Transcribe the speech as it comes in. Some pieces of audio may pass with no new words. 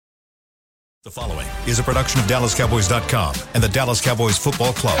The following is a production of DallasCowboys.com and the Dallas Cowboys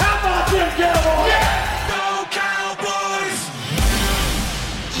Football Club. How about them Cowboys? Yeah! Go Cowboys!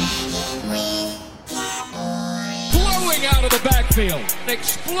 Blowing out of the backfield,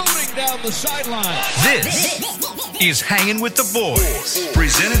 exploding down the sideline. This is Hangin' with the Boys,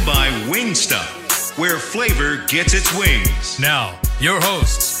 presented by Wingstop, where flavor gets its wings. Now, your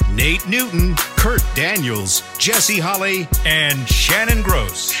hosts, Nate Newton, Kurt Daniels, Jesse Holley, and Shannon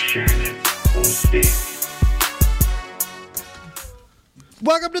Gross.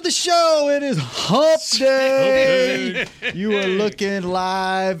 Welcome to the show. It is Hump Day. You are looking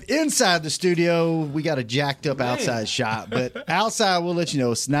live inside the studio. We got a jacked up outside shot, but outside we'll let you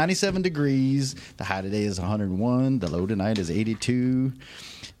know it's 97 degrees. The high today is 101. The low tonight is 82.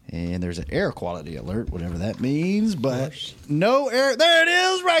 And there's an air quality alert, whatever that means, but no air. There it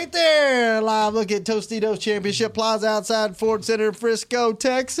is right there. Live look at Tostitos Championship Plaza outside Ford Center in Frisco,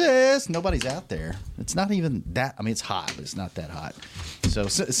 Texas. Nobody's out there. It's not even that. I mean, it's hot, but it's not that hot. So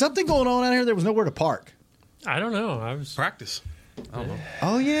something going on out here. There was nowhere to park. I don't know. I was practice. I don't know.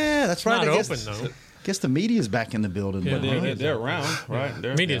 Oh, yeah. That's right. Not I guess, open, though. Guess the media's back in the building. Yeah, They're around,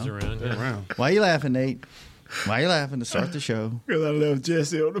 right? Media's around. They're around. Why are you laughing, Nate? Why are you laughing to start the show? Because I left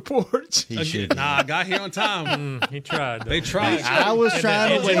Jesse on the porch. He should. Nah, I got here on time. He tried. They tried. I was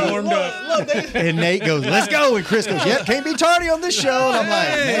trying to wait. Warmed up. And Nate goes, let's go. And Chris goes, yep, can't be tardy on this show. And I'm like,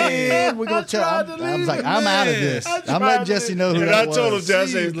 man, we're going to tell. I was like, I'm out of this. I'm letting Jesse know who that was. I told him,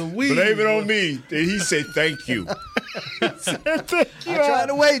 Jesse, blame it on me. And he said, thank you. I'm trying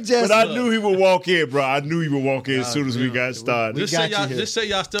to wait, Jesse. But I knew he would walk in, bro. I knew he would walk in as soon as we got started. Just say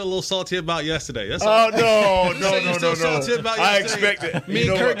y'all still a little salty about yesterday. That's all. Oh, no. Salty about I yesterday. expected. Me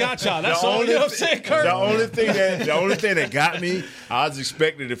and Kurt got y'all. That's all. You know what I'm saying, Kurt? The only thing that got me, I was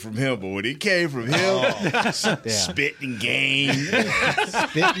expecting it from him, but when it came from him, spitting game,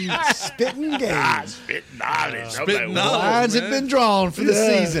 spitting game. spitting knowledge. Spitting knowledge. Lines have been drawn for the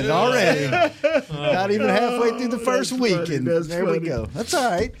season already. Not even halfway through the first week, and there we go. That's all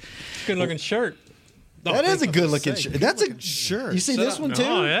right. Good looking shirt. That is a good looking shirt. That's a shirt. You see this one too?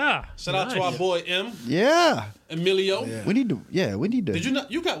 Oh yeah. Shout out to our boy M. Yeah. Emilio. We need to. Did you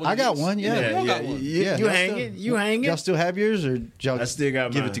not? You got one. I got one. Yeah. You got one. You hanging? You hanging? Y'all still have yours, or y'all I still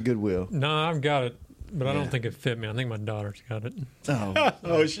got give mine. it to Goodwill? No, I've got it, but I don't think it fit me. I think my daughter's got it. Oh.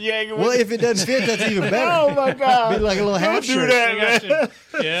 Oh, she hanging with Well, if it doesn't fit, that's even better. Oh, my God. Be like a little half do shirt. that, man.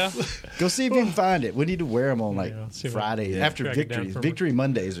 Yeah. Go see if you can find it. We need to wear them on like Yeah, I'll see if I- Friday after track it down Victory, for me. Victory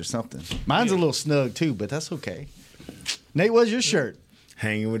Mondays or something. Mine's a little snug too, but that's okay. Nate, what's your shirt?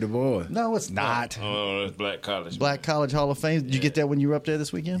 Hanging with the boys. No, it's not. Oh, that's Black College. Black College Hall of Fame. Did you get that when you were up there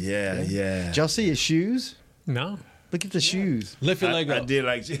this weekend? Yeah. Did y'all see his shoes? No. Look at the shoes. Lift your leg I up. did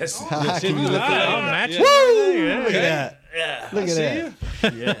like Jesse. Can you lift it I'll up? match Woo! it. Look at that. Yeah. Look at that.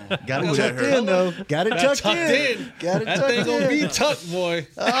 Yeah. Got it That tucked hurt. in, though. Got it tucked Tucked in. in. Got it That tucked thing in. gonna be tucked, boy.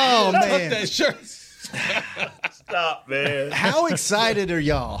 Oh, Tuck man. that shirt. Stop, man. How excited are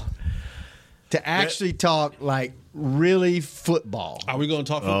y'all to actually talk like really football? Are we gonna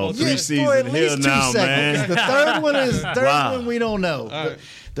talk football? Oh, too? three For seasons at here least 2 now, segments. man. The third one is Wow. one we don't know. right.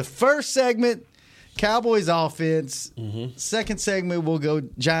 The first segment, Cowboys offense. Mm-hmm. Second segment, we'll go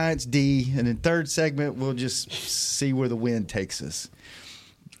Giants D, and then third segment, we'll just see where the wind takes us.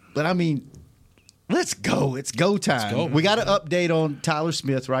 But I mean, let's go. It's go time. go. We got an update on Tyler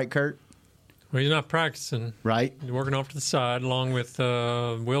Smith, right, Kurt? Well, he's not practicing. Right. He's working off to the side along with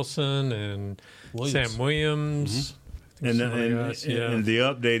Wilson and Sam Williams. And Some other guys, yeah. the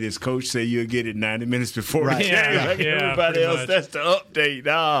update is Coach say you'll get it 90 minutes before Right. the game. Yeah, Like yeah, everybody pretty else, much. that's the update.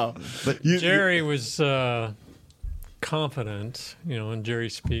 No. But Jerry was confident, in Jerry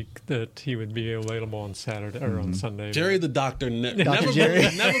speak, that he would be available on Saturday or on Sunday. Jerry the doctor. Never Jerry.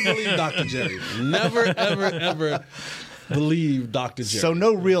 believe Dr. Jerry. Never, ever believe Dr. Jerry. So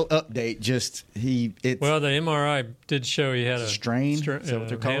no real update, just it's Well, the MRI did show he had a Strain? Is that what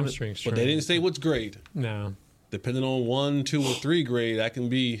they're calling it? hamstring strain. But they didn't say what's grade. No. Depending on 1, 2, or 3 grade, that can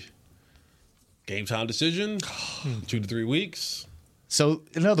be game time decision, 2 to 3 weeks. So,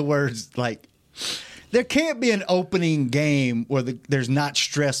 in other words, like, there can't be an opening game where there's not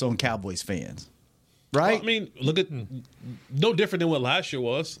stress on Cowboys fans, right? Well, I mean, look at no different than what last year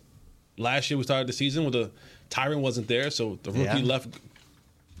was. Last year we started the season with Tyron wasn't there, so the rookie Yeah. left.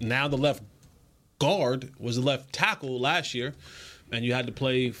 Now the left guard was the left tackle last year, and you had to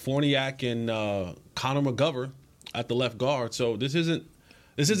play Forniak and Connor McGovern at the left guard. So this isn't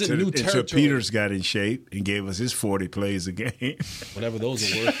new territory. Until Peters got in shape and gave us his 40 plays a game. Whatever those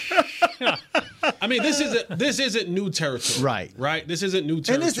are worth. I mean, this isn't new territory, Right. Right. This isn't new and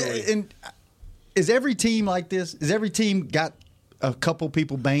territory. is every team like this? Is every team got a couple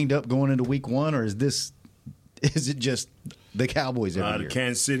people banged up going into week 1, or is it just the Cowboys every year?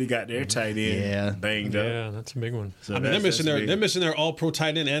 Kansas City got their tight end banged up. Yeah, that's a big one. So they're missing their all-pro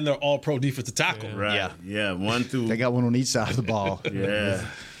tight end and their all-pro defensive tackle. Yeah. Right. Yeah. 1 through. They got one on each side of the ball. Yeah.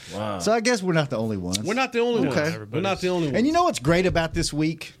 Wow. So I guess we're not the only ones. We're not the only ones. We're not the only ones. And you know what's great about this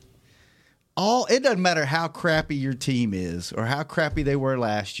week? It doesn't matter how crappy your team is or how crappy they were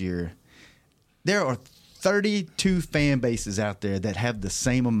last year. There are 32 fan bases out there that have the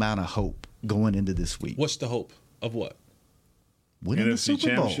same amount of hope going into this week. What's the hope of what? Winning the NFC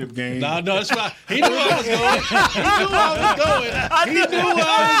Super Bowl. Championship game. No, that's fine. He knew I was going.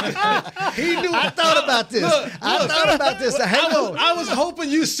 I thought about this. I thought about this. Hang on. I was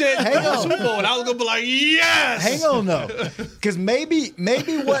hoping you said Super Bowl, and I was going to be like, yes. Hang on, though. Because maybe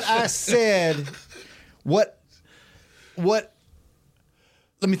what I said, what, let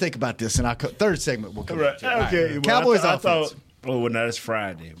me think about this, and third segment we'll come back to. Okay. Right. Cowboys offense. Well, now it's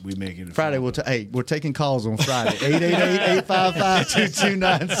Friday. We're making it Friday. We're taking calls on Friday.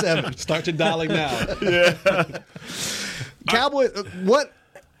 888-855-2297. Start your dialing now. Cowboys.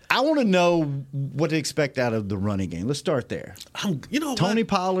 I want to know what to expect out of the running game. Let's start there. Tony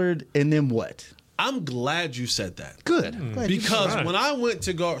Pollard, and then what? I'm glad you said that. Good. Because when I went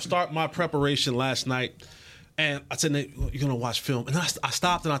to go start my preparation last night, and I said, Nate, you're going to watch film. And I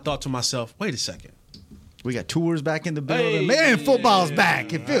stopped and I thought to myself, wait a second. We got tours back in the building. Man, football's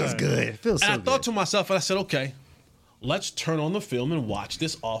back. It feels good. It feels so good. And I thought to myself, and I said, okay, let's turn on the film and watch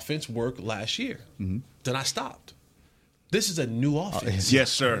this offense work last year. Mm-hmm. Then I stopped. This is a new offense.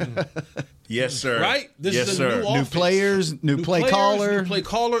 Yes, sir. Yes, sir. Right? This is a new offense. New players, new play caller. New play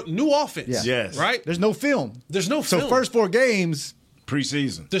caller, new offense. Yeah. Yes. Right? There's no film. So first 4 games.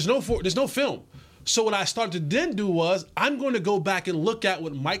 Preseason. There's no film. So what I started to then do was I'm going to go back and look at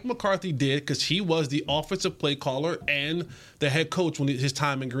what Mike McCarthy did, because he was the offensive play caller and the head coach when his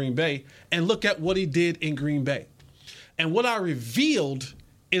time in Green Bay, and look at what he did in Green Bay. And what I revealed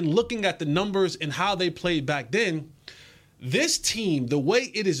in looking at the numbers and how they played back then, this team, the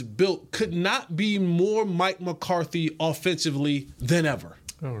way it is built, could not be more Mike McCarthy offensively than ever.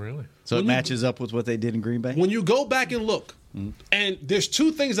 Oh, really? So it matches up with what they did in Green Bay? When you go back and look, and there's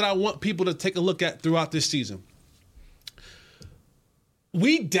 2 things that I want people to take a look at throughout this season.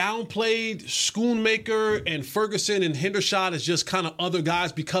 We downplayed Schoonmaker and Ferguson and Hendershot as just kind of other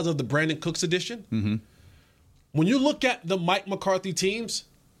guys because of the Brandon Cooks edition. Mm-hmm. When you look at the Mike McCarthy teams,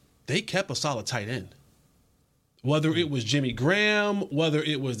 they kept a solid tight end. Whether it was Jimmy Graham, whether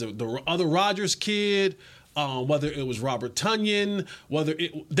it was the other Rodgers kid, whether it was Robert Tonyan,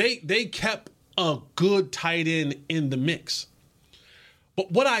 they kept a good tight end in the mix.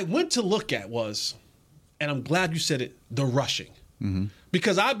 But what I went to look at was, and I'm glad you said it, the rushing. Mm-hmm.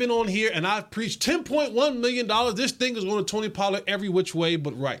 Because I've been on here and I've preached $10.1 million. This thing is going to Tony Pollard every which way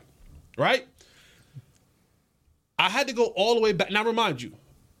but right. Right? I had to go all the way back. Now, remind you,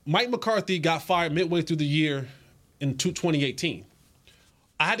 Mike McCarthy got fired midway through the year in 2018.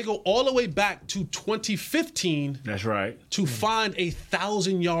 I had to go all the way back to 2015. That's right. To find a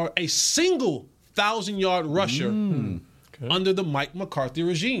single 1,000-yard rusher under the Mike McCarthy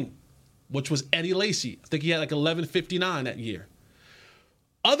regime, which was Eddie Lacy. I think he had like 1159 that year.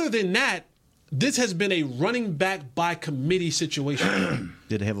 Other than that, this has been a running back by committee situation.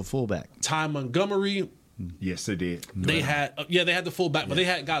 Did they have a fullback? Ty Montgomery. Yes, they did. They had the fullback, but they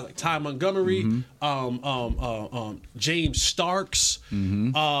had guys like Ty Montgomery, James Starks.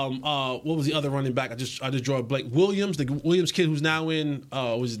 What was the other running back? I just drew a blank. Williams, the Williams kid who's now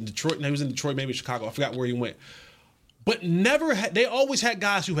was in Detroit. No, he was in Detroit, maybe Chicago. I forgot where he went. But they always had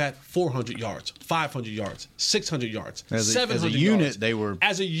guys who had 400 yards, 500 yards, 600 yards, 700 yards.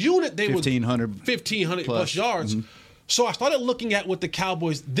 As a unit, they were 1,500 plus yards. Mm-hmm. So I started looking at what the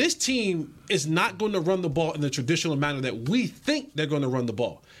Cowboys, this team is not going to run the ball in the traditional manner that we think they're going to run the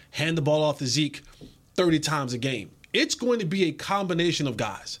ball. Hand the ball off to Zeke 30 times a game. It's going to be a combination of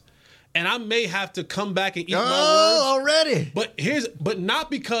guys. And I may have to come back and eat my words. Already. But not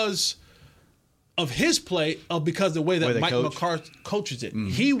because of his play, because the way that Mike McCarthy coaches it. Mm-hmm.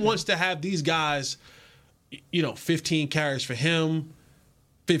 He wants to have these guys, 15 carries for him,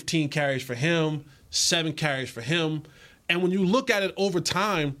 15 carries for him, 7 carries for him. And when you look at it over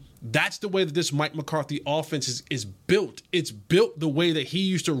time, that's the way that this Mike McCarthy offense is built. It's built the way that he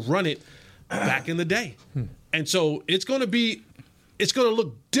used to run it back in the day. And so it's going to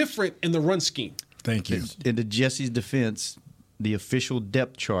look different in the run scheme. Thank you. Into Jesse's defense, the official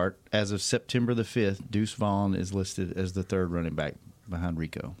depth chart as of September the 5th, Deuce Vaughn is listed as the 3rd running back behind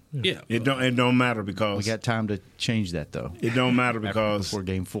Rico. Yeah. It don't matter because we got time to change that though. It don't matter because before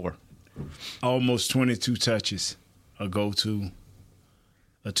game 4. Almost 22 touches a go-to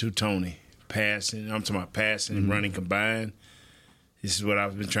a two-Tony. Passing, I'm talking about passing and running combined. This is what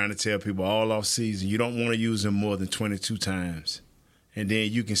I've been trying to tell people all off season. You don't want to use him more than 22 times. And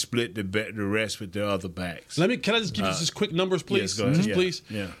then you can split the rest with the other backs. Can I just give you just quick numbers, please? Yes, go ahead. Just please.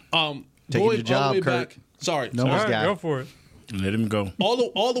 Yeah. Taking your job, all the way Kurt. back. Sorry. No All one's right, got go it. for it. Let him go.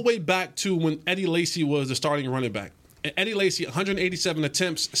 All the way back to when Eddie Lacy was the starting running back. And Eddie Lacy, 187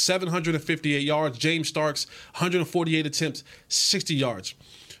 attempts, 758 yards. James Starks, 148 attempts, 60 yards.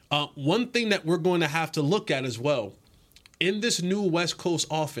 One thing that we're going to have to look at as well, in this new West Coast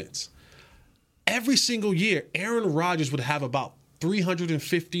offense, every single year, Aaron Rodgers would have about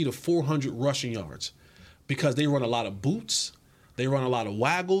 350 to 400 rushing yards because they run a lot of boots. They run a lot of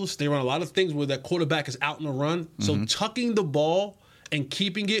waggles. They run a lot of things where that quarterback is out in the run. So tucking the ball and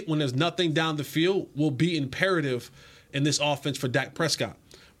keeping it when there's nothing down the field will be imperative in this offense for Dak Prescott.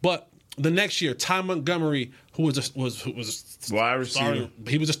 But the next year, Ty Montgomery, who was Wide receiver.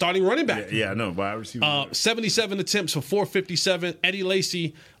 he was a starting running back. Yeah, I know. Wide receiver. 77 attempts for 457. Eddie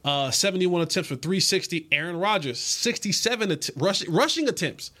Lacy, 71 attempts for 360. Aaron Rodgers, 67 rushing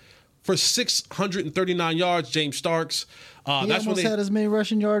attempts for 639 yards. James Starks. He almost had as many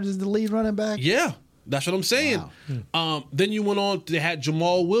rushing yards as the lead running back. Yeah, that's what I'm saying. Wow. Then you went on. They had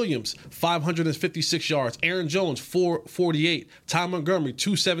Jamal Williams, 556 yards. Aaron Jones, 448. Ty Montgomery,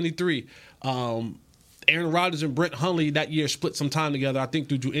 273. Aaron Rodgers and Brett Hundley that year split some time together, I think,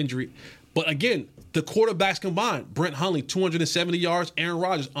 due to injury. But again, the quarterbacks combined, Brett Hundley, 270 yards. Aaron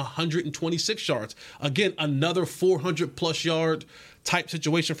Rodgers, 126 yards. Again, another 400-plus yard type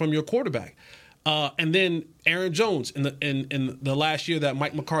situation from your quarterback. And then Aaron Jones in the last year that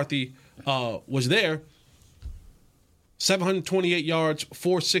Mike McCarthy was there, 728 yards,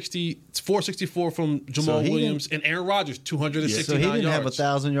 464 from Jamal Williams, and Aaron Rodgers, 269 So he didn't yards.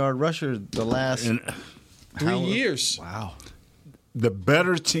 have a 1,000-yard rusher the last 3 years. Wow. The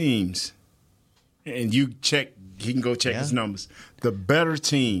better teams, and you check, he can go check his numbers. The better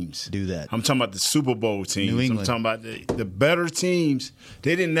teams Do that. I'm talking about the Super Bowl teams. New England. I'm talking about the better teams.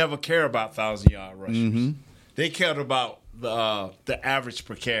 They didn't never care about 1,000-yard rushers. They cared about the average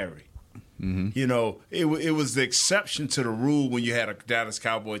per carry. You know, it was the exception to the rule when you had a Dallas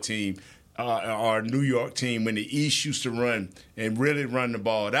Cowboy team or a New York team when the East used to run and really run the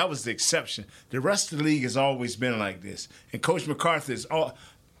ball. That was the exception. The rest of the league has always been like this. And Coach McCarthy is all.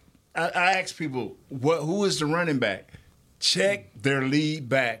 I ask people, who is the running back? Check their lead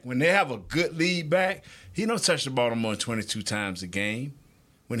back. When they have a good lead back, he don't touch the ball more than 22 times a game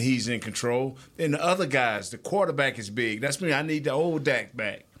when he's in control. And the other guys, the quarterback is big. That's me. I need the old Dak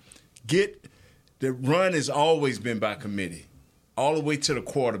back. The run has always been by committee, all the way to the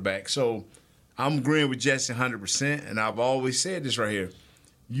quarterback. So I'm agreeing with Jesse 100%, and I've always said this right here.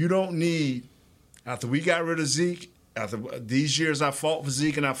 You don't need, after we got rid of Zeke, after these years I fought for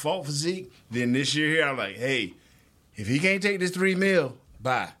Zeke and I fought for Zeke, then this year here I'm like, hey, if he can't take this $3 million,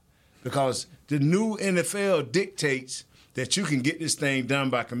 bye. Because the new NFL dictates that you can get this thing done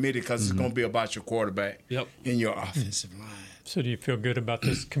by committee because it's going to be about your quarterback in your offensive line. So do you feel good about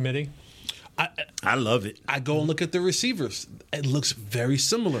this committee? I love it. I go and look at the receivers. It looks very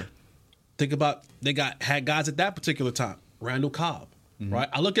similar. Think about had guys at that particular time. Randall Cobb, right?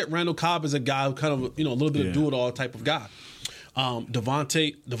 I look at Randall Cobb as a guy who kind of a little bit of do-it-all type of guy.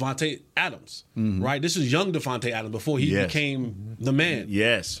 Devontae Adams, right? This is young Devontae Adams before he became the man.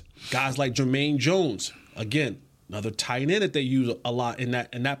 Yes. Guys like Jermaine Jones, again, another tight end that they use a lot in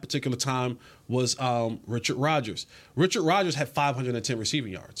that particular time was Richard Rodgers. Richard Rodgers had 510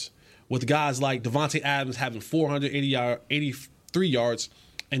 receiving yards, with guys like Devontae Adams having 483 yards,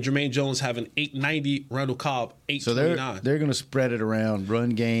 and Jermaine Jones having 890, Randall Cobb 829. So they're going to spread it around, run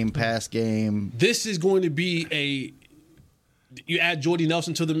game, pass game. This is going to be you add Jordy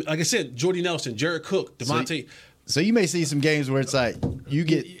Nelson to them. Like I said, Jordy Nelson, Jared Cook, Devontae. So you may see some games where it's like you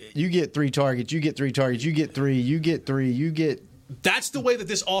get 3 targets, you get 3 targets, you get 3, you get 3, you get. That's the way that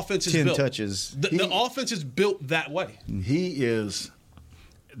this offense is 10 built. touches. The offense is built that way. He is.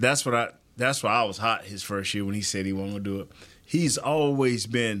 That's why I was hot his first year when he said he wasn't going to do it. He's always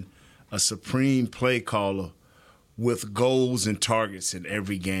been a supreme play caller with goals and targets in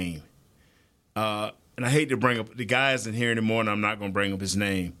every game. And I hate to bring up the guys in here anymore, and I'm not going to bring up his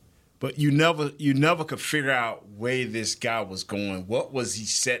name. But you never could figure out where this guy was going. What was he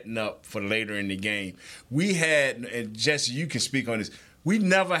setting up for later in the game? We had, and Jesse, you can speak on this. We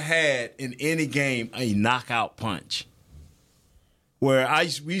never had in any game a knockout punch. Where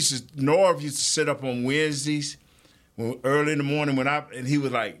Norv used to sit up on Wednesdays early in the morning and he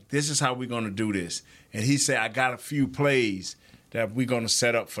was like, "This is how we're going to do this." And he said, "I got a few plays that we're going to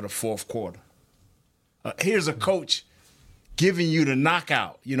set up for the fourth quarter." Here's a coach giving you the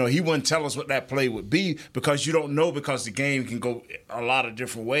knockout. You know, he wouldn't tell us what that play would be because you don't know, because the game can go a lot of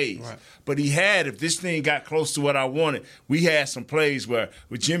different ways. Right. But he had, if this thing got close to what I wanted, we had some plays where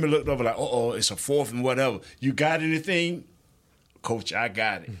Jimmy looked over like, it's a 4th and whatever. You got anything? Coach, I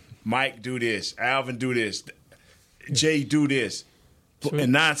got it. Mike, do this. Alvin, do this. Jay, do this.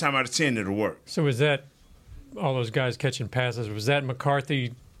 And 9 times out of 10, it'll work. So was that all those guys catching passes? Was that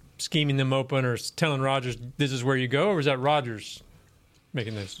McCarthy scheming them open or telling Rodgers this is where you go, or was that Rodgers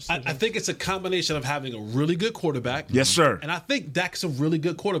making this decision? I think it's a combination of having a really good quarterback. Yes, sir. And I think Dak's a really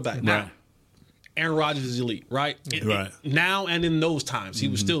good quarterback. Now, Aaron Rodgers is elite, right? Right. Now and in those times, he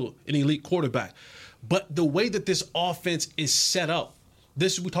was still an elite quarterback. But the way that this offense is set up,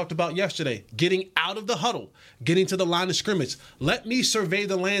 this we talked about yesterday, getting out of the huddle, getting to the line of scrimmage. Let me survey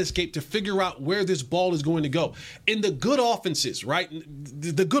the landscape to figure out where this ball is going to go. In the good offenses, right,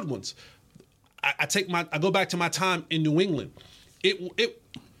 the good ones, I go back to my time in New England. There's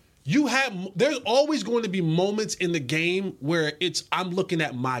always going to be moments in the game where I'm looking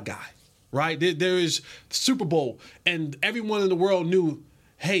at my guy, right? There is Super Bowl, and everyone in the world knew,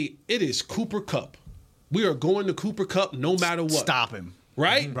 hey, it is Cooper Kupp. We are going to Cooper Kupp no matter what. Stop him.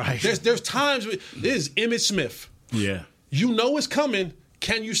 Right? There's times this is Emmitt Smith. Yeah. You know it's coming.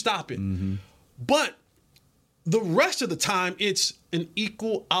 Can you stop it? Mm-hmm. But the rest of the time, it's an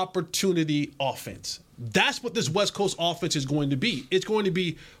equal opportunity offense. That's what this West Coast offense is going to be. It's going to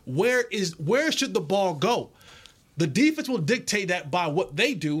be where should the ball go? The defense will dictate that by what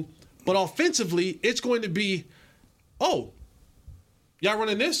they do, but offensively, it's going to be, y'all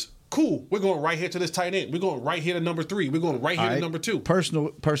running this? Cool. We're going right here to this tight end. We're going right here to number 3. We're going right here to number 2.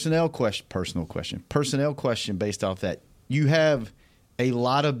 Personnel question based off that. You have a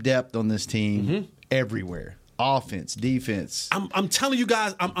lot of depth on this team everywhere. Offense, defense. I'm telling you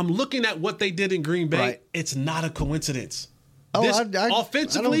guys, I'm looking at what they did in Green Bay. Right. It's not a coincidence.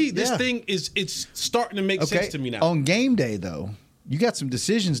 Offensively, this thing it's starting to make sense to me now. On game day, though, you got some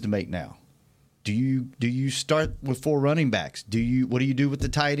decisions to make now. Do you start with 4 running backs? What do you do with the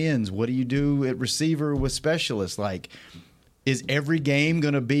tight ends? What do you do at receiver with specialists? Like, is every game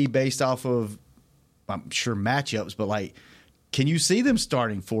going to be based off of, I'm sure, matchups, but like, can you see them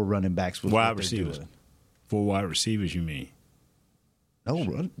starting 4 running backs with wide receivers? 4 wide receivers, you mean?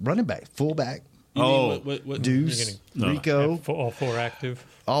 No, running back, fullback. What Deuce, Rico, all 4 active.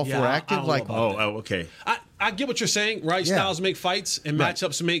 All 4 active, like okay. I get what you're saying, right? Yeah. Styles make fights and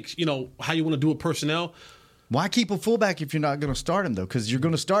matchups make how you want to do it personnel. Why keep a fullback if you're not going to start him though? Because you're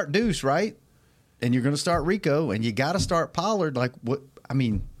going to start Deuce, right? And you're going to start Rico, and you got to start Pollard. Like what? I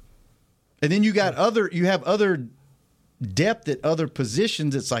mean, and then you have other depth at other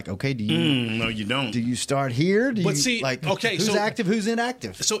positions. It's like, okay, do you? No, you don't. Do you start here? Who's active? Who's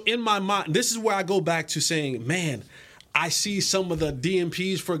inactive? So in my mind, this is where I go back to saying, man, I see some of the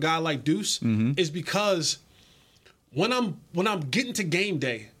DMPs for a guy like Deuce is because when I'm getting to game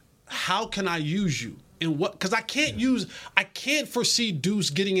day, how can I use you? And what? Because I can't foresee Deuce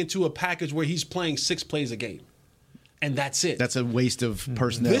getting into a package where he's playing 6 plays a game, and that's it. That's a waste of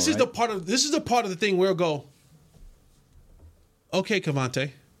personnel. This is the part of the thing where I'll go, okay,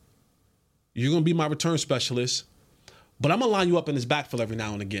 Cavante, you're going to be my return specialist, but I'm going to line you up in his backfield every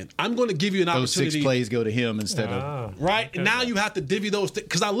now and again. I'm going to give you an opportunity. Those 6 plays go to him instead of... Right? Okay. And now you have to divvy those things.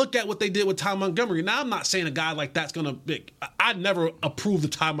 Because I look at what they did with Ty Montgomery. Now, I'm not saying a guy like that's going to... I never approved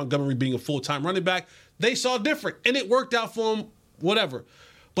of Ty Montgomery being a full-time running back. They saw different, and it worked out for him, whatever.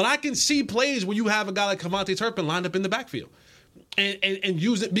 But I can see plays where you have a guy like Cavante Turpin lined up in the backfield and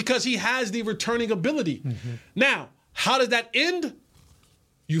use it because he has the returning ability. Mm-hmm. Now, how does that end?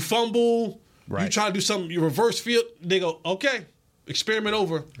 You fumble... Right. You try to do something, you reverse field, they go, okay, experiment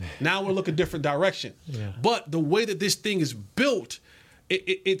over. Now we're looking a different direction. Yeah. But the way that this thing is built,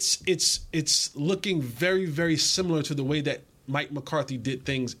 it's looking very, very similar to the way that Mike McCarthy did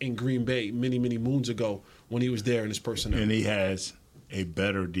things in Green Bay many, many moons ago when he was there in his personnel. And he has a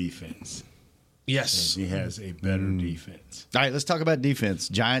better defense. Yes. And he has a better defense. All right, let's talk about defense.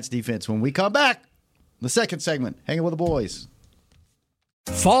 Giants defense. When we come back, the second segment, Hanging with the Boys.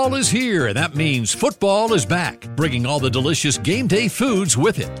 Fall is here, and that means football is back, bringing all the delicious game day foods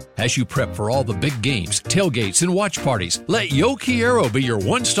with it. As you prep for all the big games, tailgates, and watch parties, let Yo Quiero be your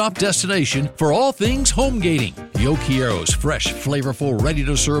one-stop destination for all things homegating. Yo Quiero's fresh, flavorful,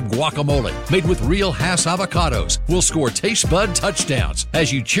 ready-to-serve guacamole made with real Hass avocados will score taste bud touchdowns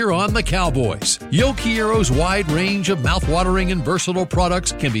as you cheer on the Cowboys. Yo Quiero's wide range of mouthwatering and versatile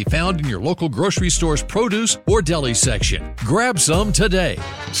products can be found in your local grocery store's produce or deli section. Grab some today.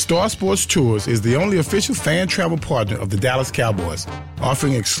 Star Sports Tours is the only official fan travel partner of the Dallas Cowboys,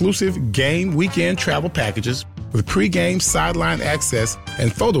 offering exclusive game weekend travel packages with pregame sideline access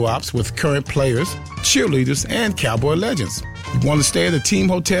and photo ops with current players, cheerleaders, and Cowboy legends. You want to stay at a team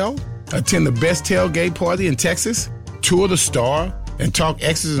hotel, attend the best tailgate party in Texas, tour the Star, and talk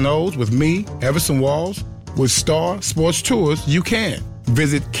X's and O's with me, Everson Walls? With Star Sports Tours, you can.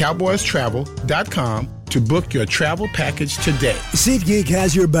 Visit cowboystravel.com to book your travel package today. SeatGeek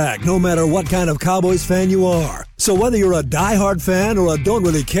has your back no matter what kind of Cowboys fan you are. So whether you're a diehard fan or a don't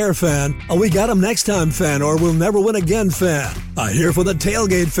really care fan, a we got 'em next time fan or we'll never win again fan, a here for the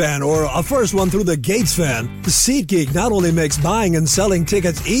tailgate fan or a first one through the gates fan, SeatGeek not only makes buying and selling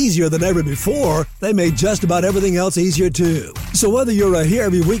tickets easier than ever before, they made just about everything else easier too. So whether you're a here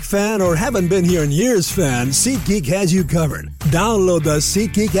every week fan or haven't been here in years fan, SeatGeek has you covered. Download the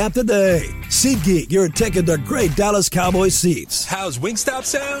SeatGeek app today. SeatGeek, your ticket to great Dallas Cowboys seats. How's Wingstop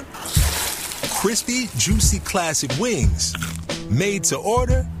sound? Crispy, juicy, classic wings. Made to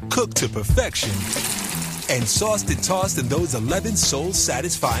order, cooked to perfection. And sauced and tossed in those 11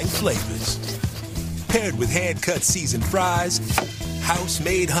 soul-satisfying flavors. Paired with hand-cut seasoned fries,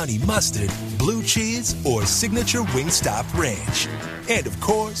 house-made honey mustard, blue cheese, or signature Wingstop ranch. And, of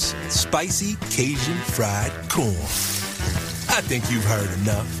course, spicy Cajun fried corn. I think you've heard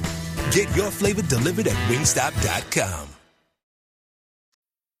enough. Get your flavor delivered at Wingstop.com.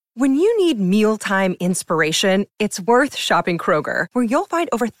 When you need mealtime inspiration, it's worth shopping Kroger, where you'll find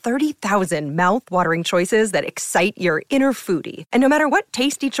over 30,000 mouth-watering choices that excite your inner foodie. And no matter what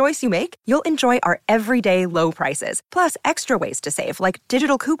tasty choice you make, you'll enjoy our everyday low prices, plus extra ways to save, like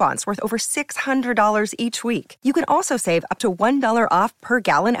digital coupons worth over $600 each week. You can also save up to $1 off per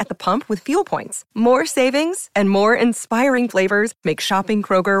gallon at the pump with fuel points. More savings and more inspiring flavors make shopping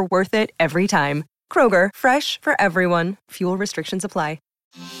Kroger worth it every time. Kroger, fresh for everyone. Fuel restrictions apply.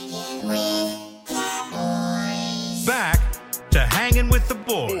 Back to Hanging with the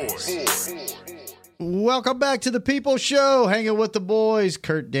Boys. Welcome back to the People Show, Hanging with the Boys.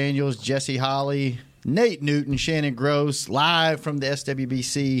 Kurt Daniels, Jesse Holly, Nate Newton, Shannon Gross, live from the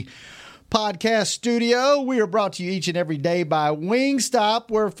SWBC podcast studio. We are brought to you each and every day by Wingstop,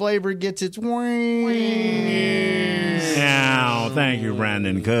 where flavor gets its wings. Now, thank you,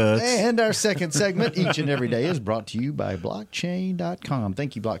 Brandon Cooks. And our second segment, each and every day, is brought to you by blockchain.com.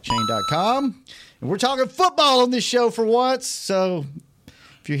 Thank you, blockchain.com. And we're talking football on this show for once, so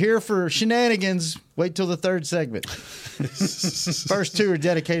if you're here for shenanigans, wait till the third segment. First two are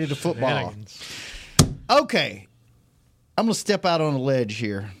dedicated to football. Okay, I'm going to step out on a ledge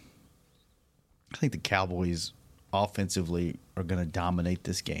here. I think the Cowboys offensively are going to dominate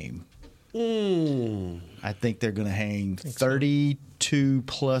this game. I think they're going to hang 32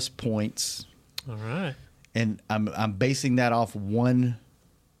 plus points. All right. And I'm basing that off one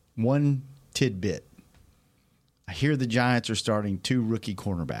tidbit. I hear the Giants are starting 2 rookie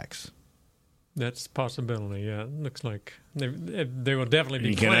cornerbacks. That's a possibility, yeah. It looks like they will definitely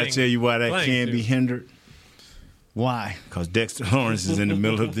be Can playing. I tell you why that can't too. be hindered? Why? Because Dexter Lawrence is in the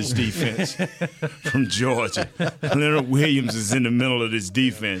middle of this defense from Georgia. Leonard Williams is in the middle of this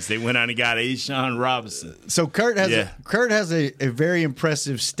defense. They went out and got Ashawn Robinson. So Kurt has a very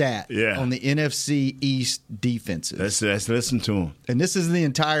impressive stat on the NFC East defenses. Let's listen to him. And this is the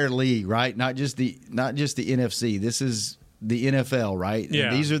entire league, right? Not just the NFC. This is the NFL, right? Yeah.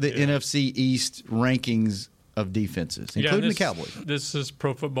 And these are the NFC East rankings of defenses, including the Cowboys. This is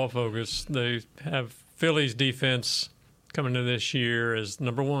Pro Football Focus. They have Philly's defense coming to this year as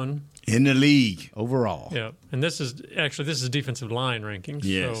number 1 in the league overall. Yeah, and this is defensive line rankings.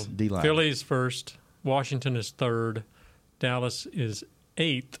 Yes, so D-line. Philly's first, Washington is 3rd, Dallas is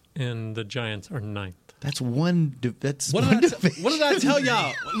 8th, and the Giants are 9th. That's one. What did I tell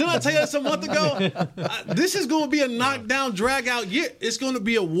y'all? Didn't I tell you this a month ago? This is going to be a knockdown, drag-out year. It's going to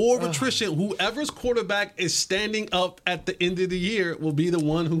be a war of attrition. Whoever's quarterback is standing up at the end of the year will be the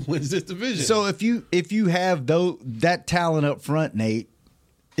one who wins this division. So if you have that talent up front, Nate,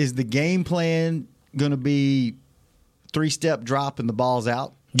 is the game plan going to be 3-step drop and the ball's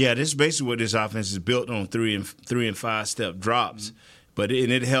out? Yeah, this is basically what this offense is built on: 3 and 5-step drops. But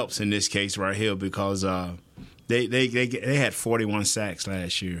it helps in this case right here because they had 41 sacks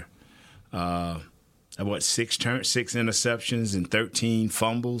last year. 6 interceptions and 13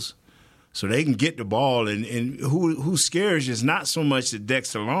 fumbles. So they can get the ball. And who scares you is not so much the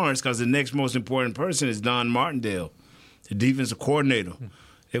Dexter Lawrence, because the next most important person is Don Martindale, the defensive coordinator.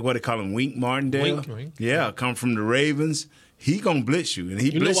 What they call him, Wink Martindale? Wink. Yeah, come from the Ravens. He going to blitz you. And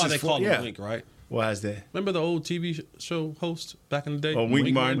he you know why they call him Wink, right? Why is that? Remember the old TV show host back in the day? Oh,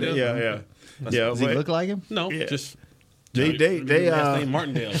 Wink Martindale? Yeah. Does he look like him? No, just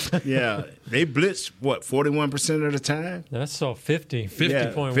Martindale. Yeah, they blitz 41% of the time. That's all 50. 50.1.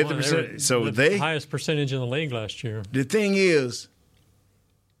 Yeah, 50%. So the highest percentage in the league last year. The thing is,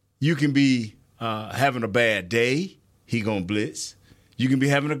 you can be having a bad day, he gonna blitz. You can be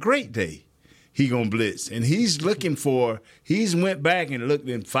having a great day, he gonna blitz. And he's went back and looked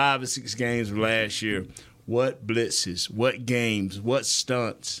in 5 or 6 games of last year. What blitzes, what games, what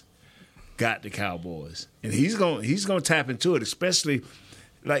stunts got the Cowboys, and he's gonna tap into it. Especially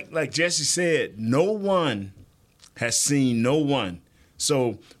like Jesse said, no one has seen no one.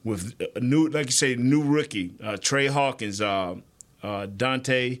 So with a new, like you say, new rookie, Trey Hawkins,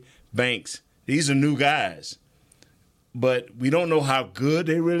 Dante Banks, these are new guys. But we don't know how good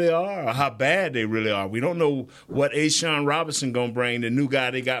they really are or how bad they really are. We don't know what Ashawn Robinson going to bring, the new guy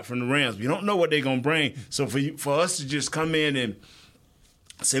they got from the Rams. We don't know what they're going to bring. So for us to just come in and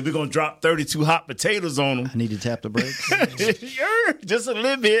say we're going to drop 32 hot potatoes on them. I need to tap the brakes. Just a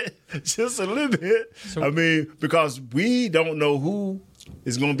little bit. Just a little bit. So, because we don't know who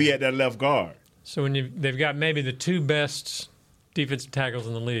is going to be at that left guard. So they've got maybe the 2 best defensive tackles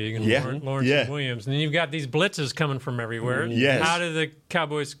in the league, and Lawrence and Williams. And then you've got these blitzes coming from everywhere. Yes. How do the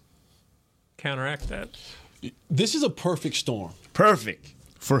Cowboys counteract that? This is a perfect storm. Perfect.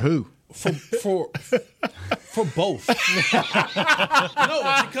 For who? For both.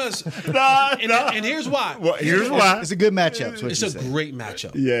 No, because and here's why. Well, here's why. It's a good matchup. It's a great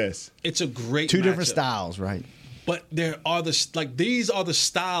matchup. Yes. It's a great 2 matchup. different styles, right? But there are these are the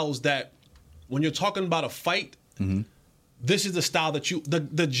styles that when you're talking about a fight, this is the style that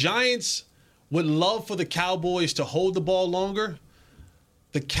the Giants would love for the Cowboys to hold the ball longer.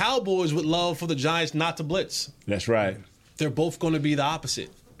 The Cowboys would love for the Giants not to blitz. That's right. They're both going to be the opposite.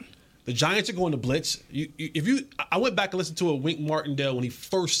 The Giants are going to blitz. I went back and listened to a Wink Martindale when he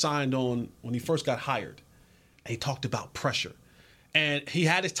first got hired. And he talked about pressure. And he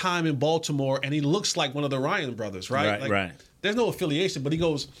had his time in Baltimore, and he looks like one of the Ryan brothers, right? Right. There's no affiliation, but he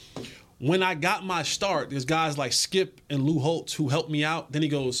goes, when I got my start, there's guys like Skip and Lou Holtz who helped me out. Then he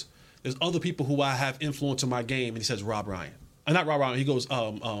goes, there's other people who I have influence in my game. And he says, Rob Ryan. Not Rob Ryan. He goes,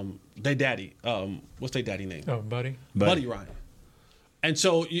 they daddy. What's their daddy name? Oh, Buddy Ryan. And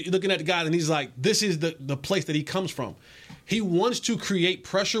so you're looking at the guy, and he's like, this is the place that he comes from. He wants to create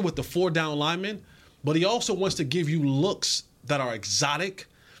pressure with the 4 down linemen, but he also wants to give you looks that are exotic,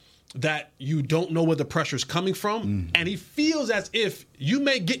 that you don't know where the pressure's coming from. And he feels as if you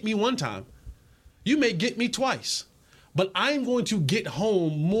may get me one time, you may get me twice, but I'm going to get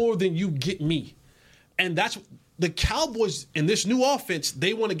home more than you get me. And that's the Cowboys in this new offense.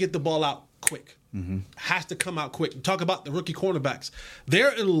 They want to get the ball out quick. Has to come out quick. Talk about the rookie cornerbacks.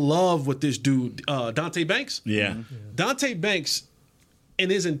 They're in love with this dude, Dante Banks. Yeah. Dante Banks, in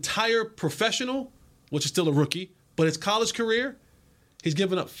his entire professional, which is still a rookie, but his college career, he's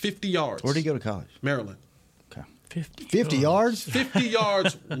given up 50 yards. Where'd he go to college? Maryland. Okay. 50 yards? 50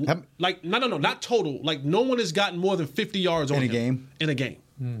 yards. Like, no, not total. Like, no one has gotten more than 50 yards on in a game? In a game.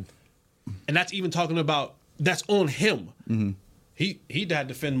 And that's even talking about, that's on him. He had to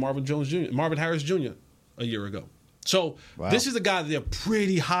defend Marvin Harris Jr. a year ago. So This is a guy that they're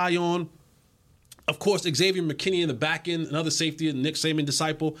pretty high on. Of course, Xavier McKinney in the back end, another safety, a Nick Saban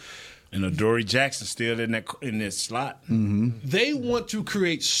disciple. And Adoree Jackson still in that slot. They want to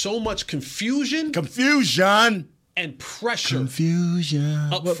create so much confusion and pressure.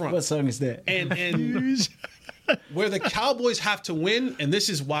 Up front. What song is that? And where the Cowboys have to win, and this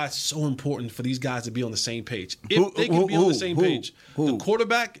is why it's so important for these guys to be on the same page. If they can be on the same page, the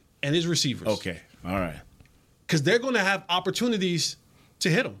quarterback and his receivers. Okay, all right. Because they're going to have opportunities to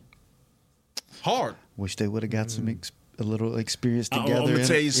hit them hard. Wish they would have got a little experience together I'm gonna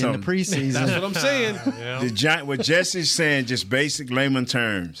tell you in something. the preseason. That's what I'm saying. What Jesse's saying, just basic layman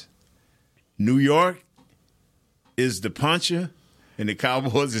terms. New York is the puncher, and the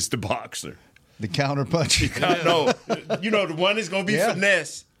Cowboys is the boxer. The counter punch. No, the one that's going to be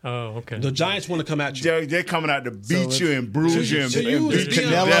finesse. Oh, okay. The Giants want to come at you. They're coming out to beat you and bruise you and beat you to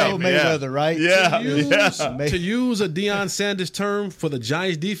Canelo death. Mayweather, right? Yeah. To use a Deion Sanders term for the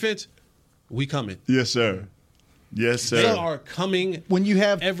Giants defense, we coming. Yes, sir. Yes, sir. They are coming when you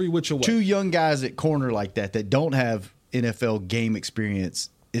have every which way. 2 young guys at corner like that don't have NFL game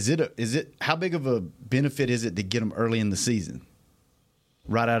experience. Is it how big of a benefit is it to get them early in the season,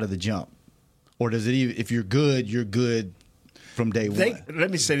 right out of the jump? Or does it even, if you're good from day one?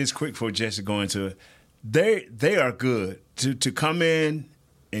 Let me say this quick before Jesse go into it. They are good. To come in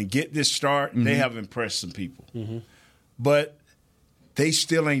and get this start, they have impressed some people. But they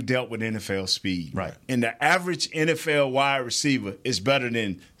still ain't dealt with NFL speed. Right. And the average NFL wide receiver is better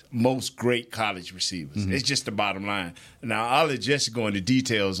than most great college receivers. It's just the bottom line. Now, I'll let Jesse go into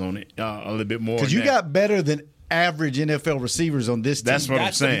details on it a little bit more. Because you got better than average NFL receivers on this team. That's what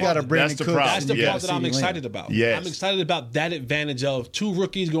I'm saying. You got a Brandon Cooks. That's the part that I'm excited about. Yes. I'm excited about that advantage of 2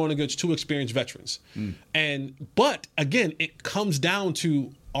 rookies going against 2 experienced veterans. But again, it comes down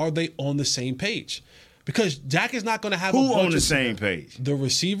to, are they on the same page? Because Dak is not going to have Who a bunch on the of same page? The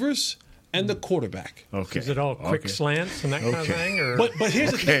receivers and the quarterback. Okay. Is it all quick slants and that kind of thing? Or? But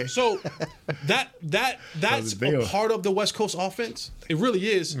here's the thing. So that's a part of the West Coast offense. It really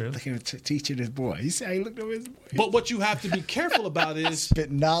is. Look at him teaching his boy. He said, "Hey, look at his boy." But what you have to be careful about is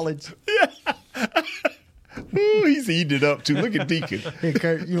spit knowledge. Ooh, he's eating it up too. Look at Deacon. Here,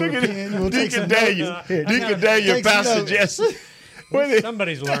 Kurt, you want a pen? You want to take some Daniel. notes? Here, Deacon Daniel, Pastor Jesse.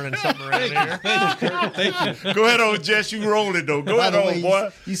 Somebody's learning something around here. Thank you, Kurt. Thank you. Go ahead on, Jess. You rolling though. Go By ahead the on, way, boy.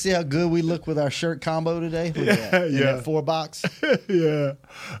 you see how good we look with our shirt combo today? Look at that. In that 4-box. Yeah.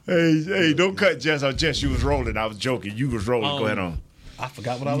 Hey, don't cut Jess out. Jess, you was rolling. I was joking. You was rolling. Go ahead on. I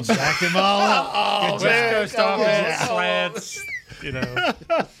forgot what I was saying. Backed him all up. West Coast offense, slants. You know,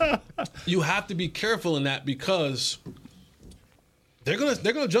 You have to be careful in that because they're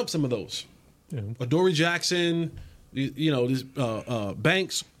gonna jump some of those. Adoree Jackson, this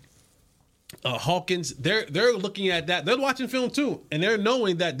Banks, Hawkins. They're looking at that. They're watching film too, and they're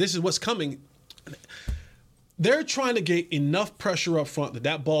knowing that this is what's coming. They're trying to get enough pressure up front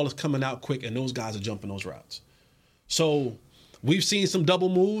that ball is coming out quick, and those guys are jumping those routes. So we've seen some double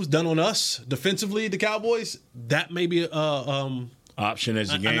moves done on us defensively. The Cowboys, that may be option as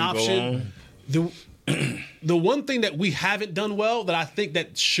the game go on. The one thing that we haven't done well that I think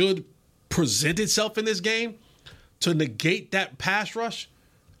that should present itself in this game to negate that pass rush,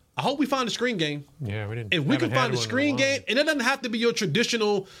 I hope we find a screen game. Yeah, we didn't. If we can find a screen game, and it doesn't have to be your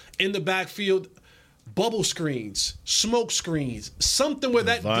traditional in the backfield bubble screens, smoke screens, something where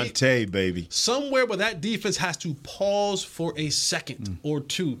baby. Somewhere where that defense has to pause for a second or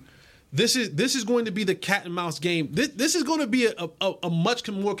two. This is going to be the cat and mouse game. This is going to be a much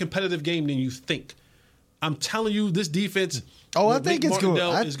more competitive game than you think. I'm telling you, this defense. Oh, I think it's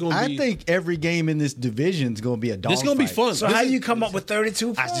going. I think every game in this division is going to be a dog. It's going to be fun. So how do you come up with 32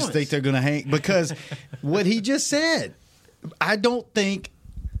 points? I just think they're going to hang because what he just said. I don't think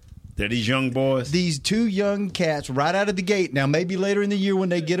they're these young boys. These 2 young cats right out of the gate. Now maybe later in the year when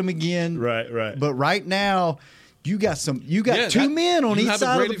they get them again. Right. But right now. You got 2 men on each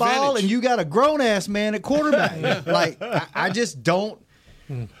side of the ball, advantage. and you got a grown ass man at quarterback. Like I just don't.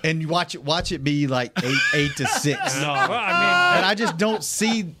 And you watch it be like 8-6. No, well, and I just don't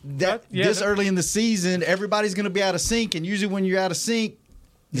see that early in the season. Everybody's going to be out of sync, and usually when you're out of sync,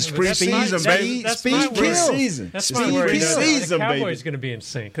 it's preseason, baby. Speed kills. That's my worry. The Cowboys going to be in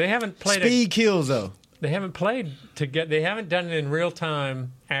sync. They haven't played. Speed kills though. They haven't played together. They haven't done it in real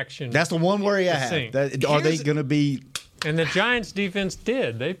time action. That's the one worry I have. Are they going to be? And the Giants' defense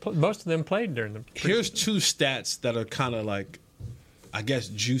did. Most of them played during the. Here's 2 stats that are kind of like, I guess,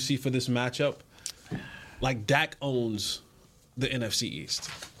 juicy for this matchup. Like Dak owns the NFC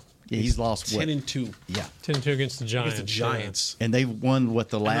East. Yeah, he's lost 10-2. Yeah, 10-2 against the Giants. And they've won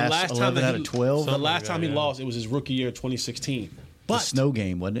the last 11 out of 12. So the last time he lost, it was his rookie year, 2016. But the snow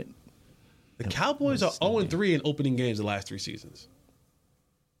game, wasn't it? The Cowboys are 0-3 in opening games the last 3 seasons.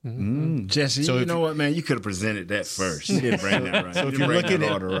 Jesse, so you know what, man? You could have presented that first. You didn't bring that right. So if you're looking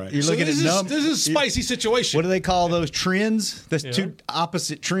at right. You're looking at this is a spicy situation. What do they call those trends? That's 2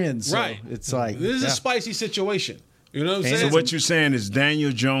 opposite trends. Right. So it's like this is a spicy situation. You know what I'm saying? So what you're saying is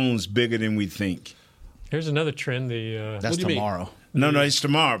Daniel Jones bigger than we think. Here's another trend. That's tomorrow. No, it's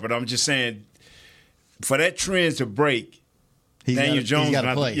tomorrow. But I'm just saying, for that trend to break. Daniel Jones got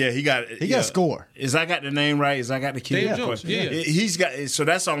to play. Yeah, he got to score. Is I got the name right? Is I got the kid? Daniel Jones. Yeah. He's got. So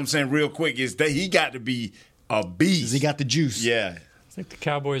that's all I'm saying. Real quick is that he got to be a beast. He got the juice. Yeah. I think the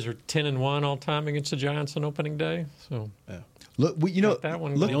Cowboys are 10-1 all time against the Giants on opening day. So look, that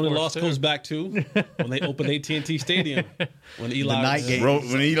one. The only loss goes back to when they opened AT&T Stadium when Eli the night game.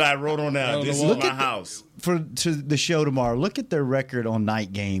 When Eli wrote on that. This is my house. To the show tomorrow. Look at their record on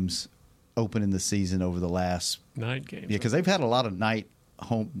night games. Opening the season over the last night games. Yeah, because they've had a lot of night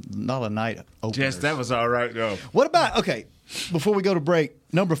openers. Yes, that was all right though. What about before we go to break,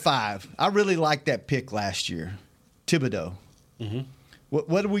 number 5. I really liked that pick last year, Thibodeau. Mm-hmm.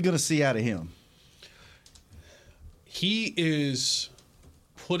 What are we going to see out of him? He is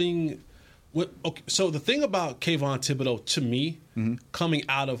putting. So the thing about Kayvon Thibodeau to me, coming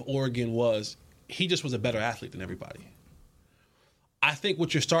out of Oregon, was he just was a better athlete than everybody. I think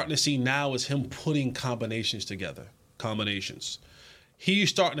what you're starting to see now is him putting combinations together. He's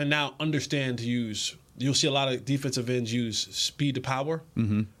starting to now understand to use you'll see a lot of defensive ends use speed to power,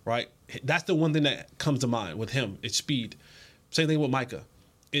 right? That's the one thing that comes to mind with him. It's speed. Same thing with Micah.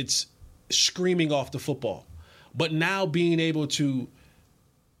 It's screaming off the football. But now being able to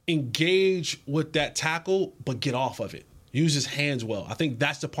engage with that tackle but get off of it. Use his hands well. I think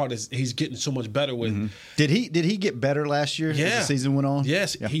that's the part that he's getting so much better with. Did he get better last year as the season went on?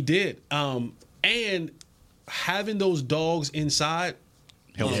 Yes, he did. And having those dogs inside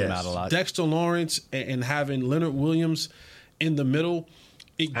helps him out a lot. Dexter Lawrence and having Leonard Williams in the middle,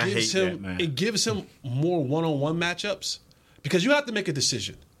 it gives him more one-on-one matchups because you have to make a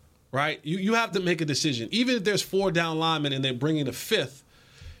decision, right? You have to make a decision. Even if there's 4 down linemen and they're bringing a 5th,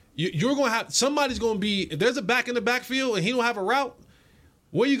 you're going to have somebody's going to be, if there's a back in the backfield and he don't have a route,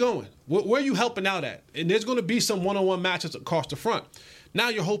 where are you going? Where are you helping out at? And there's going to be some one-on-one matchups across the front. Now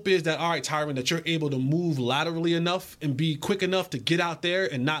your hope is that, all right, Tyron, that you're able to move laterally enough and be quick enough to get out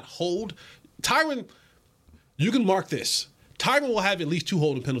there and not hold. Tyron, you can mark this. Tyron will have at least 2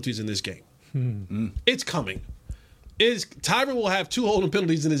 holding penalties in this game. It's coming. Tyron will have 2 holding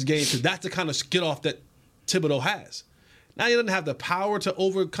penalties in this game because that's the kind of skid off that Thibodeau has. Now he doesn't have the power to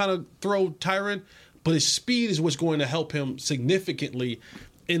throw Tyron, but his speed is what's going to help him significantly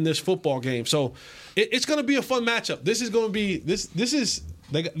in this football game. So it's going to be a fun matchup. This is going to be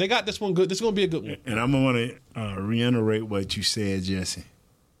they got this one good. This is going to be a good one. And I'm going to reiterate what you said, Jesse,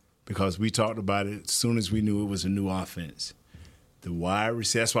 because we talked about it as soon as we knew it was a new offense. The wide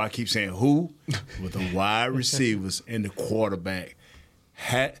receiver. That's why I keep saying who with the wide receivers and the quarterback.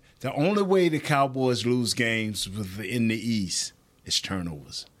 The only way the Cowboys lose games in the East is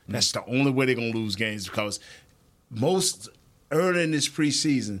turnovers. That's the only way they're going to lose games because early in this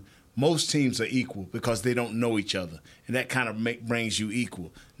preseason, most teams are equal because they don't know each other, and that kind of brings you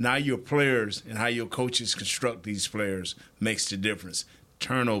equal. Now your players and how your coaches construct these players makes the difference.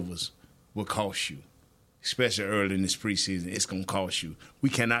 Turnovers will cost you, especially early in this preseason. It's going to cost you. We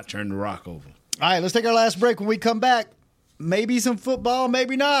cannot turn the rock over. All right, let's take our last break. When we come back, maybe some football,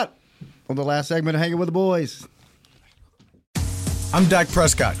 maybe not. On the last segment of Hanging with the Boys. I'm Dak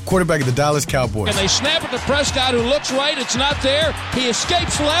Prescott, quarterback of the Dallas Cowboys. And they snap it to Prescott, who looks right. It's not there. He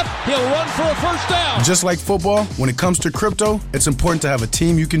escapes left. He'll run for a first down. Just like football, when it comes to crypto, it's important to have a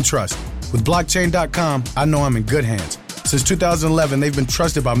team you can trust. With blockchain.com, I know I'm in good hands. Since 2011, they've been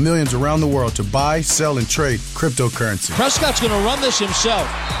trusted by millions around the world to buy, sell, and trade cryptocurrency. Prescott's going to run this himself.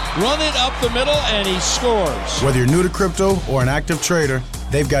 Run it up the middle, and he scores. Whether you're new to crypto or an active trader,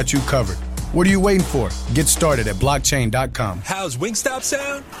 they've got you covered. What are you waiting for? Get started at blockchain.com. How's Wingstop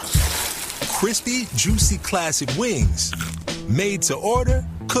sound? Crispy, juicy, classic wings. Made to order,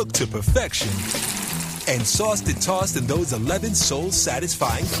 cooked to perfection. And sauced and tossed in those 11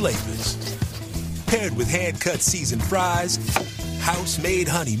 soul-satisfying flavors. Paired with hand-cut seasoned fries, house-made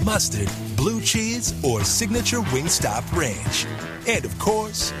honey mustard, blue cheese, or signature Wingstop ranch. And, of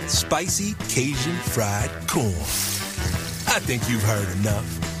course, spicy Cajun fried corn. I think you've heard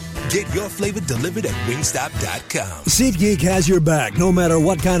enough. Get your flavor delivered at Wingstop.com. SeatGeek has your back no matter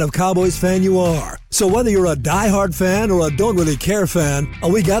what kind of Cowboys fan you are. So whether you're a diehard fan or a don't really care fan, a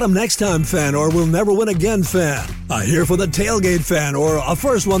we got 'em next time fan or we'll never win again fan, a here for the tailgate fan or a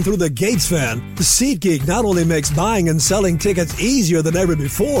first one through the gates fan, SeatGeek not only makes buying and selling tickets easier than ever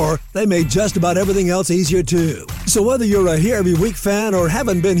before, they made just about everything else easier too. So whether you're a here every week fan or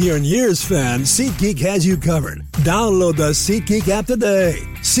haven't been here in years fan, SeatGeek has you covered. Download the SeatGeek app today.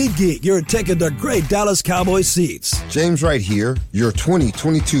 SeatGeek, your ticket to great Dallas Cowboys seats. James Wright here, your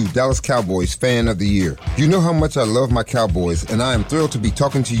 2022 Dallas Cowboys Fan of the Year. You know how much I love my Cowboys, and I am thrilled to be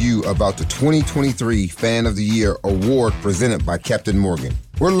talking to you about the 2023 Fan of the Year award presented by Captain Morgan.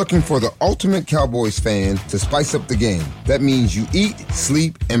 We're looking for the ultimate Cowboys fan to spice up the game. That means you eat,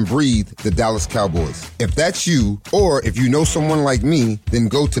 sleep, and breathe the Dallas Cowboys. If that's you, or if you know someone like me, then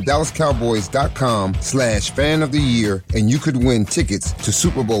go to DallasCowboys.com/fan of the year and you could win tickets to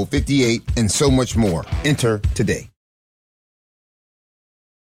Super Bowl 58 and so much more. Enter today.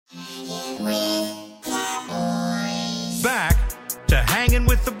 Back to Hanging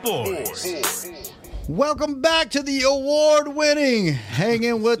with the Boys. Welcome back to the award-winning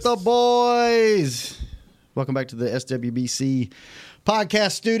Hanging with the Boys. Welcome back to the SWBC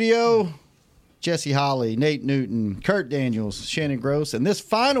podcast studio. Jesse Holley, Nate Newton, Kurt Daniels, Shannon Gross. And this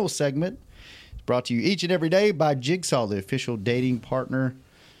final segment is brought to you each and every day by Jigsaw, the official dating partner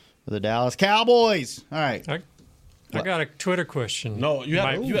of the Dallas Cowboys. All right. I got a Twitter question. No, you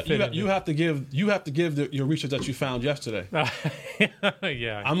have to give your research that you found yesterday. Yeah,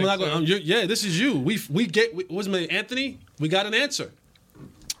 I'm not going. This is you. Anthony. We got an answer.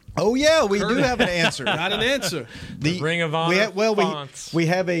 Oh yeah, we do have an answer. Not an answer. The Ring of Honor. We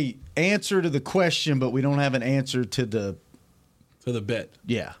have a answer to the question, but we don't have an answer to the bet.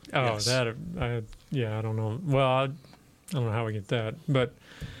 Yeah. Oh, yes. I don't know. Well, I don't know how we get that, but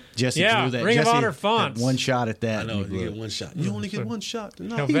Jesse drew that. Ring Jesse of Honor fonts. One shot at that. I know you get one shot. You only get one shot.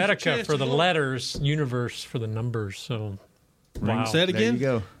 No, Helvetica for the letters, Universe for the numbers. So, wow. Say it again.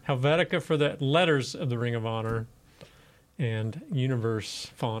 There you go. Helvetica for the letters of the Ring of Honor, and Universe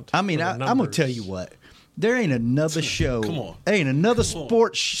font. I mean, I'm gonna tell you what. There ain't another show. Come on. Ain't another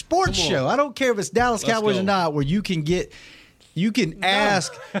sports show. I don't care if it's Dallas Cowboys or not, where you can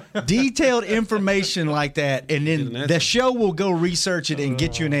ask detailed information like that, and then the show will go research it and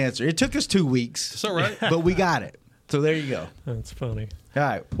get you an answer. It took us 2 weeks. It's all right. But we got it. So there you go. That's funny. All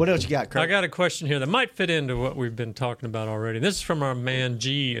right. What else you got, Kurt? I got a question here that might fit into what we've been talking about already. This is from our man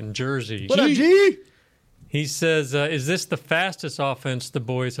G in Jersey. What up, G? He says, is this the fastest offense the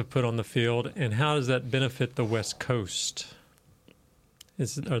boys have put on the field, and how does that benefit the West Coast?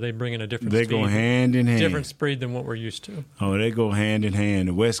 Are they bringing a different speed? They go hand in hand. Different speed than what we're used to. Oh, they go hand in hand.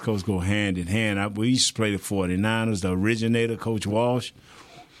 The West Coast go hand in hand. We used to play the 49ers, the originator, Coach Walsh.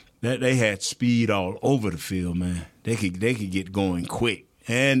 They had speed all over the field, man. They could get going quick.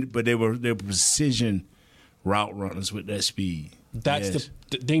 But they were precision route runners with that speed. That's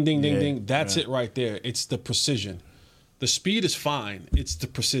the ding, ding, ding, ding. That's it right there. It's the precision. The speed is fine. It's the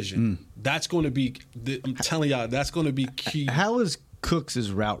precision. That's going to be, I'm telling y'all, that's going to be key. How is Cooks'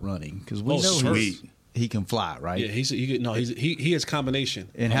 route running? Because we know he can fly, right? Yeah, he has combination.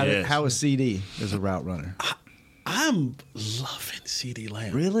 And how is CD as a route runner? I'm loving CD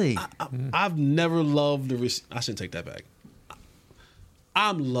Lamb. Really? I've never loved I shouldn't take that back.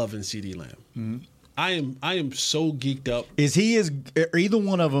 I'm loving CD Lamb. Mm-hmm. I am so geeked up. Is he either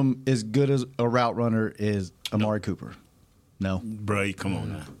one of them as good as a route runner as Amari Cooper? No, bro, come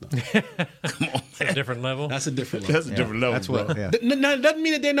on now. Come on, that's a different level. That's a different level. That's a different level. That's what. Yeah. Doesn't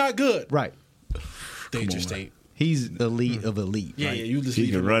mean that they're not good. Right. They just ain't. He's elite of elite. Yeah, right? yeah. You just he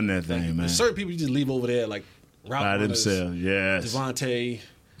can run that thing, man. Certain people you just leave over there like route by runners, themselves. Yes. Devontae,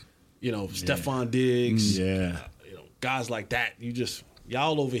 Stephon Diggs. Yeah. Guys like that.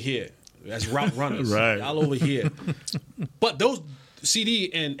 Y'all over here as route runners. Right. Y'all over here. But those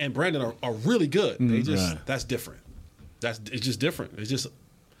CD and Brandon are really good. They just that's different. It's just different. It's just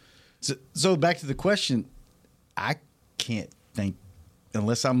so back to the question. I can't think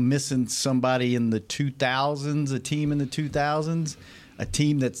unless I'm missing somebody in the 2000s, a team in the 2000s, a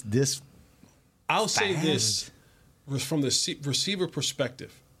team that's this. I'll say this from the receiver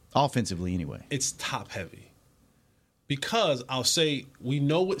perspective, offensively anyway. It's top heavy because I'll say we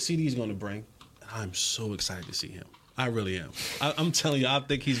know what CD is going to bring. I'm so excited to see him. I really am. I'm telling you, I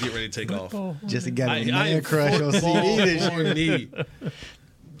think he's getting ready to take off. Just got a man crush on CD this year.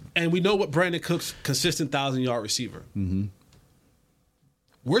 And we know what Brandon Cook's consistent 1,000-yard receiver. Mm-hmm.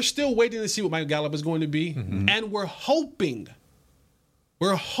 We're still waiting to see what Mike Gallup is going to be, and we're hoping.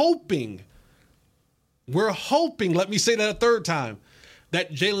 Let me say that a third time,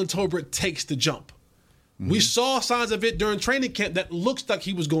 that Jalen Tolbert takes the jump. Mm-hmm. We saw signs of it during training camp that looks like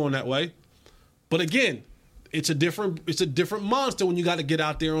he was going that way, but again. It's a different monster when you got to get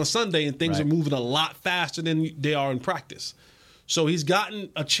out there on Sunday and things are moving a lot faster than they are in practice. So he's gotten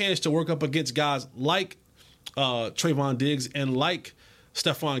a chance to work up against guys like Trayvon Diggs and like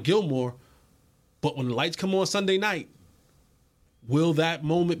Stephon Gilmore. But when the lights come on Sunday night, will that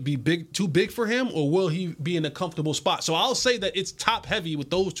moment be too big for him, or will he be in a comfortable spot? So I'll say that it's top heavy with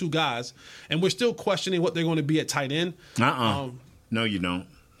those two guys, and we're still questioning what they're going to be at tight end. No, you don't.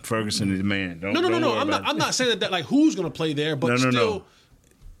 Ferguson is the man. No. I'm not saying that like who's going to play there, but still.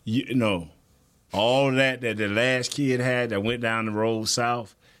 No. All that the last kid had that went down the road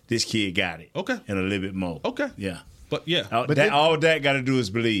south, this kid got it. Okay. And a little bit more. Okay. Yeah. But yeah. All that got to do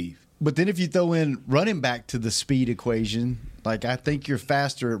is believe. But then if you throw in running back to the speed equation, like I think you're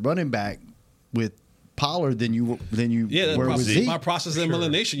faster at running back with Pollard than you were with Zeke. By process of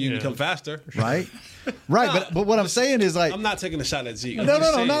elimination, you become faster. Right? Right, but what I'm saying is like I'm not taking a shot at Zeke. No,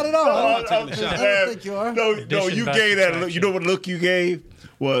 not at all. I'm not taking a shot. I don't think you are. No, you gave that look. You know what look you gave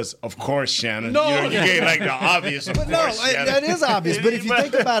was, of course, Shannon. No, you gave like the obvious. Of but course, no, Shannon. that is obvious. But if you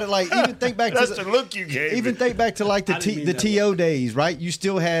think about it, like even think back that's the look you gave. Even think back to like the TO days, right? You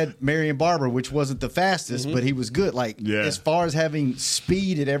still had Marion Barber, which wasn't the fastest, but he was good. Like as far as having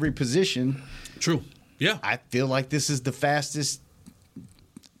speed at every position. True. Yeah. I feel like this is the fastest.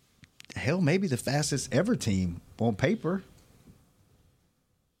 Hell, maybe the fastest ever team on paper.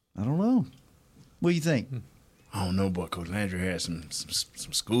 I don't know. What do you think? I don't know, boy. Coach Landry had some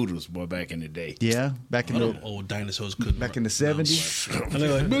scooters, boy, back in the day. Yeah, back in the old dinosaurs couldn't. Back in the 70s. And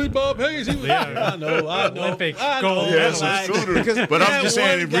they're like Billy Bob Hayes. He was, I know. Olympic gold. Yeah, some scooters. But I'm just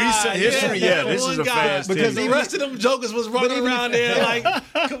saying, in recent history, this is a fast because team. the rest of them jokers was running around there like,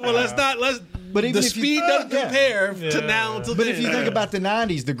 well, let's. But even the speed doesn't compare to now to But then. if you think about the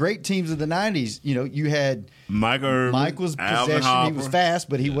 90s, the great teams of the 90s, you had Mike Irvin, Mike was possession. He was fast,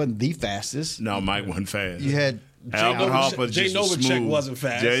 but he wasn't the fastest. No, Mike wasn't fast. You had Alvin Harper, Jay Novacek wasn't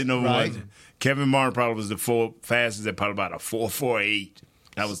fast. Jay Novacek Right. wasn't. Kevin Martin probably was the fastest at probably about a 4.48.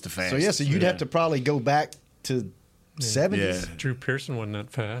 That was the fastest. So you'd have to probably go back to 70s. Yeah. Drew Pearson wasn't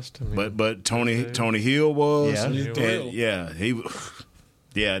that fast. I mean, But Tony Hill was. Yeah. He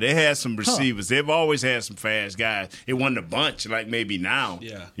Yeah, they had some receivers. They've always had some fast guys. It wasn't a bunch like maybe now.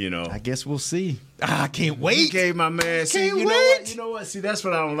 Yeah. You know. I guess we'll see. I can't wait. He gave my man. See, Can't you know wait. what? You know what? See, that's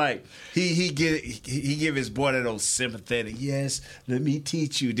what I don't like. He give his boy that old sympathetic. Yes, let me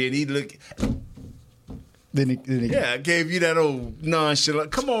teach you. Then he look. Then he Yeah, I gave you that old nonchalant.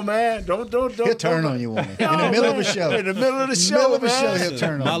 Come on, man. Don't. he'll turn on you, woman. In the middle of a show. In the middle of the show, man. He'll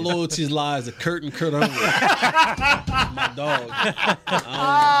turn on My you. loyalty lies to Kurt and Kurt only. My dog.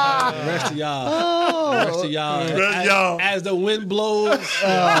 The rest of y'all. As the wind blows,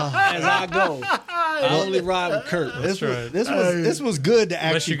 as I go. I only ride with Kurt. This was good to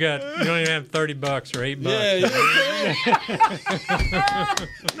unless actually. you don't even have $30 or $8. Yeah.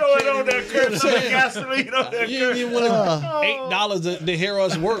 Throw it on that curb, some gasoline on that You curb. ain't even want $8 to hear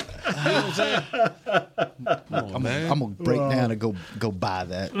us work. You know what I'm saying? Come on, man. I'm gonna break down and go buy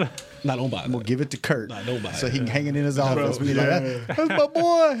that. Nah, don't buy it. I'm gonna give it to Kurt. Nah, don't buy it. So he can hang it in his office. Be like, that's my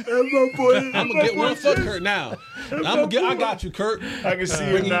boy. That's my boy. I'm gonna get one for Kurt now. I got you, Kurt. I can see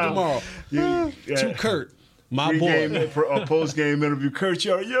Bring it you now. tomorrow. To Kurt, my boy. Post game interview. Kurt,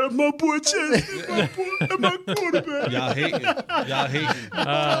 my boy Chase, my boy, my quarterback. Y'all hating.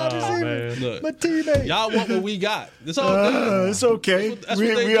 Oh, man. Look, My teammate. y'all want what we got. It's all good. It's okay. That's what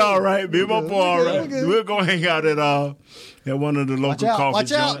they We do. all right. Me and my boy all right. Okay. We're gonna hang out at one of the local coffee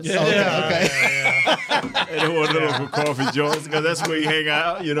Watch out. joints. Okay. At one of the local coffee joints because that's where he hang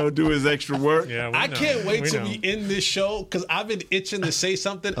out. Do his extra work. Yeah, we I know. can't wait We till know. we end this show because I've been itching to say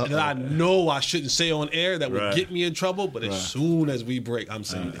something that I know I shouldn't say on air that would Right. get me in trouble. But as soon as we break, I'm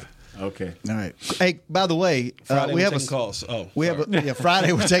saying it. Okay. All right. Hey, by the way, Friday we have taking calls. Oh, We have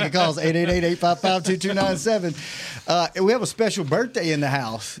Friday. We're taking calls 888-855-2297. We have a special birthday in the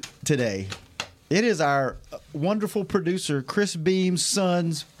house today. It is our wonderful producer Chris Beam's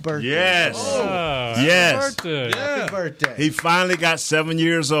son's birthday. Yes. Oh, Yes. birthday. Happy birthday! He finally got 7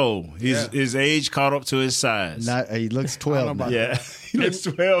 years old. His age caught up to his size. He looks 12 now. Yeah. He looks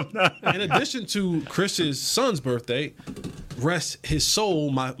 12 now. In addition to Chris's son's birthday, rest his soul,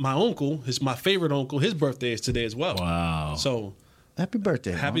 my uncle, my favorite uncle, his birthday is today as well. Wow. So Happy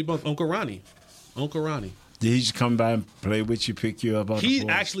birthday! happy birthday, Uncle Ronnie. Uncle Ronnie. Did he just come by and play with you, pick you up on the He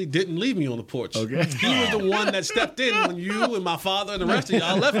porch? actually didn't leave me on the porch. Okay. He was the one that stepped in when you and my father and the rest of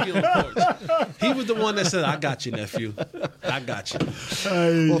y'all left me on the porch. He was the one that said, I got you, nephew. I got you.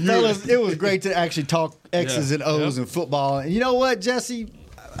 Well, fellas, it was great to actually talk X's and O's and football. And you know what, Jesse?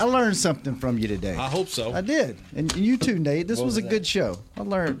 I learned something from you today. I hope so. I did. And you too, Nate. This was a good show. I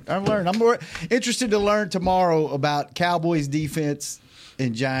learned. I'm more interested to learn tomorrow about Cowboys defense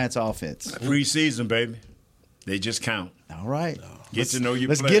and Giants offense. Preseason, baby. They just count. All right. Get to know your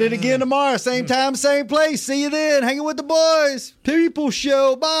Let's players. get it again tomorrow. Same time, same place. See you then. Hanging with the boys. People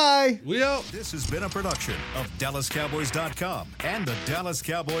Show. Bye. We out. This has been a production of DallasCowboys.com and the Dallas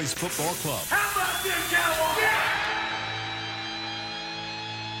Cowboys Football Club. How about this, Cowboys? Yeah!